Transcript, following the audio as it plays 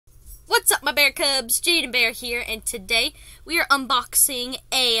What's up, my bear cubs? Jaden Bear here, and today we are unboxing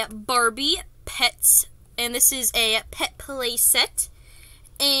a Barbie Pets, and this is a pet play set.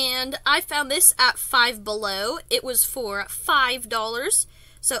 And I found this at Five Below. It was for $5.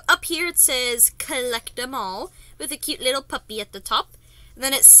 So up here it says collect them all with a cute little puppy at the top. And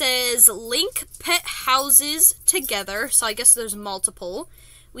then it says link pet houses together. So I guess there's multiple.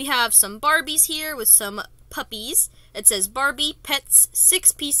 We have some Barbies here with some puppies. It says Barbie Pets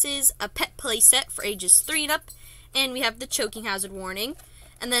 6 pieces, a pet play set for ages 3 and up, and we have the choking hazard warning.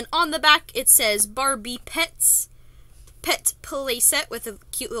 And then on the back it says Barbie Pets pet play set with a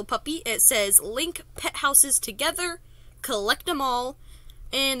cute little puppy. It says link pet houses together, collect them all,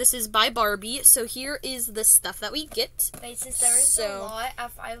 and this is by Barbie. So here is the stuff that we get. Wait, since there is a lot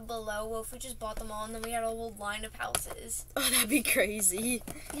at Five Below, what if we just bought them all and then we had a whole line of houses? Oh, that'd be crazy.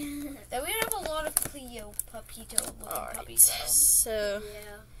 Then we'd have a lot of Cleo pupito-looking puppies, though. So,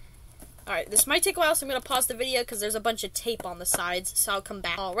 yeah. Alright, this might take a while, so I'm going to pause the video because there's a bunch of tape on the sides, so I'll come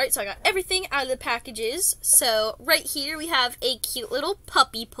back. Alright, so I got everything out of the packages. So, right here we have a cute little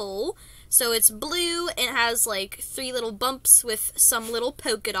puppy pole. So it's blue, and it has like 3 little bumps with some little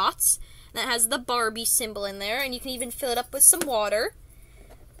polka dots. And it has the Barbie symbol in there, and you can even fill it up with some water.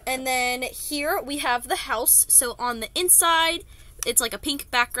 And then here we have the house. So on the inside, it's like a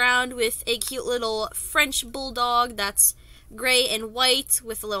pink background with a cute little French bulldog that's gray and white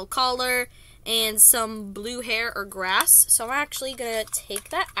with a little collar and some blue hair or grass. So I'm actually going to take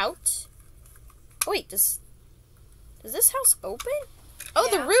that out. Oh wait, does this house open? Oh,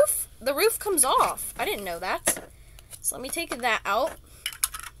 yeah. The roof comes off. I didn't know that. So let me take that out.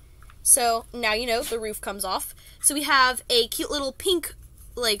 So now you know the roof comes off. So we have a cute little pink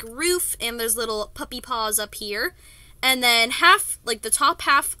like roof, and there's little puppy paws up here. And then the top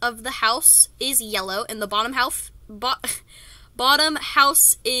half of the house is yellow, and the bottom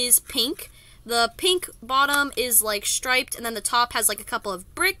house is pink. The pink bottom is like striped, and then the top has like a couple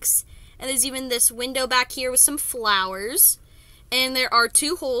of bricks. And there's even this window back here with some flowers. And there are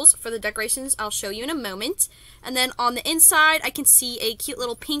 2 holes for the decorations I'll show you in a moment. And then on the inside, I can see a cute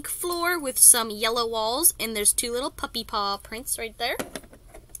little pink floor with some yellow walls. And there's 2 little puppy paw prints right there.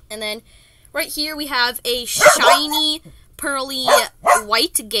 And then right here we have a shiny, pearly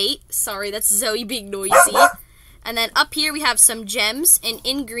white gate. Sorry, that's Zoe being noisy. And then up here we have some gems. And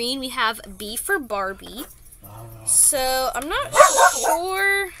in green we have B for Barbie. So I'm not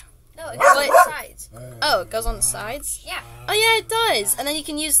sure... No, it goes on the sides. Oh, it goes on the sides? Yeah. Oh, yeah, it does. And then you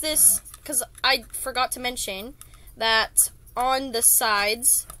can use this, because I forgot to mention that on the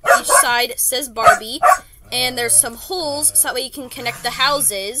sides, each side says Barbie, and there's some holes, so that way you can connect the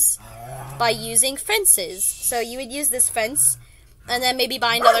houses by using fences. So you would use this fence, and then maybe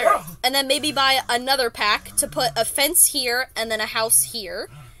buy another pack to put a fence here, and then a house here.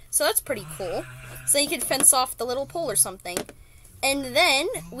 So that's pretty cool. So you can fence off the little pole or something. And then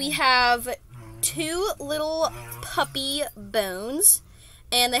we have 2 little puppy bones,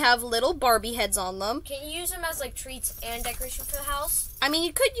 and they have little Barbie heads on them. Can you use them as like treats and decoration for the house? I mean,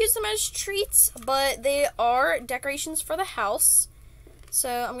 you could use them as treats, but they are decorations for the house. So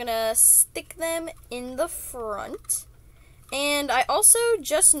I'm going to stick them in the front. And I also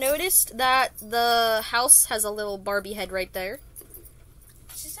just noticed that the house has a little Barbie head right there.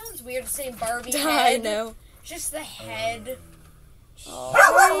 It just sounds weird to say Barbie head. I know. Just the head.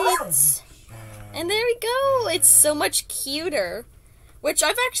 Alright, and there we go. It's so much cuter. Which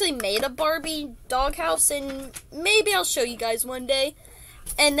I've actually made a Barbie doghouse, and maybe I'll show you guys one day.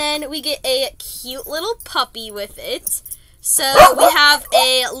 And then we get a cute little puppy with it. So we have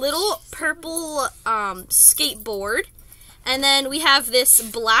a little purple skateboard. And then we have this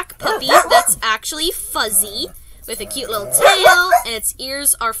black puppy that's actually fuzzy, with a cute little tail, and its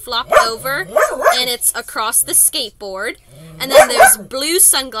ears are flopped over, and it's across the skateboard. And then there's blue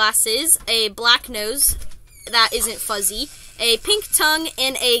sunglasses, a black nose that isn't fuzzy, a pink tongue,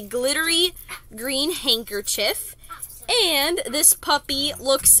 and a glittery green handkerchief. And this puppy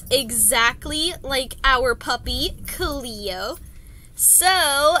looks exactly like our puppy, Cleo.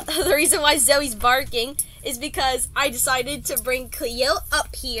 So, the reason why Zoe's barking is because I decided to bring Cleo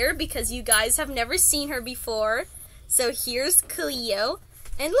up here because you guys have never seen her before. So here's Cleo.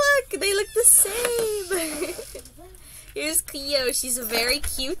 And look, they look the same. Here's Cleo. She's very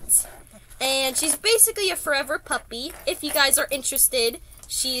cute. And she's basically a forever puppy. If you guys are interested,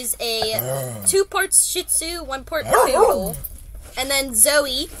 she's a 2 parts Shih Tzu, 1 part Poodle. And then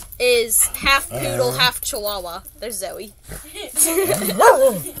Zoe is half Poodle, half Chihuahua. There's Zoe. Zoe.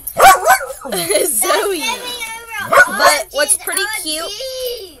 But what's pretty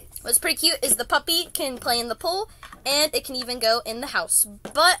cute is the puppy can play in the pool, and it can even go in the house.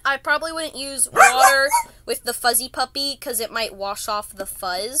 But I probably wouldn't use water with the fuzzy puppy because it might wash off the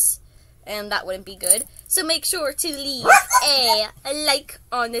fuzz, and that wouldn't be good. So make sure to leave a like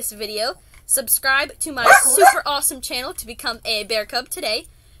on this video. Subscribe to my super awesome channel to become a bear cub today.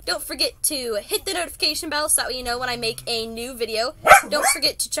 Don't forget to hit the notification bell so that way you know when I make a new video. Don't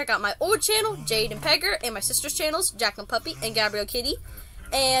forget to check out my old channel, Jade and Pegger, and my sister's channels, Jacqueline Puppy and Gabrielle Kitty.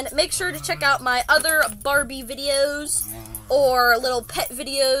 And make sure to check out my other Barbie videos or little pet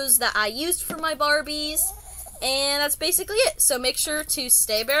videos that I used for my Barbies. And that's basically it. So make sure to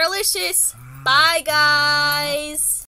stay bearalicious. Bye, guys!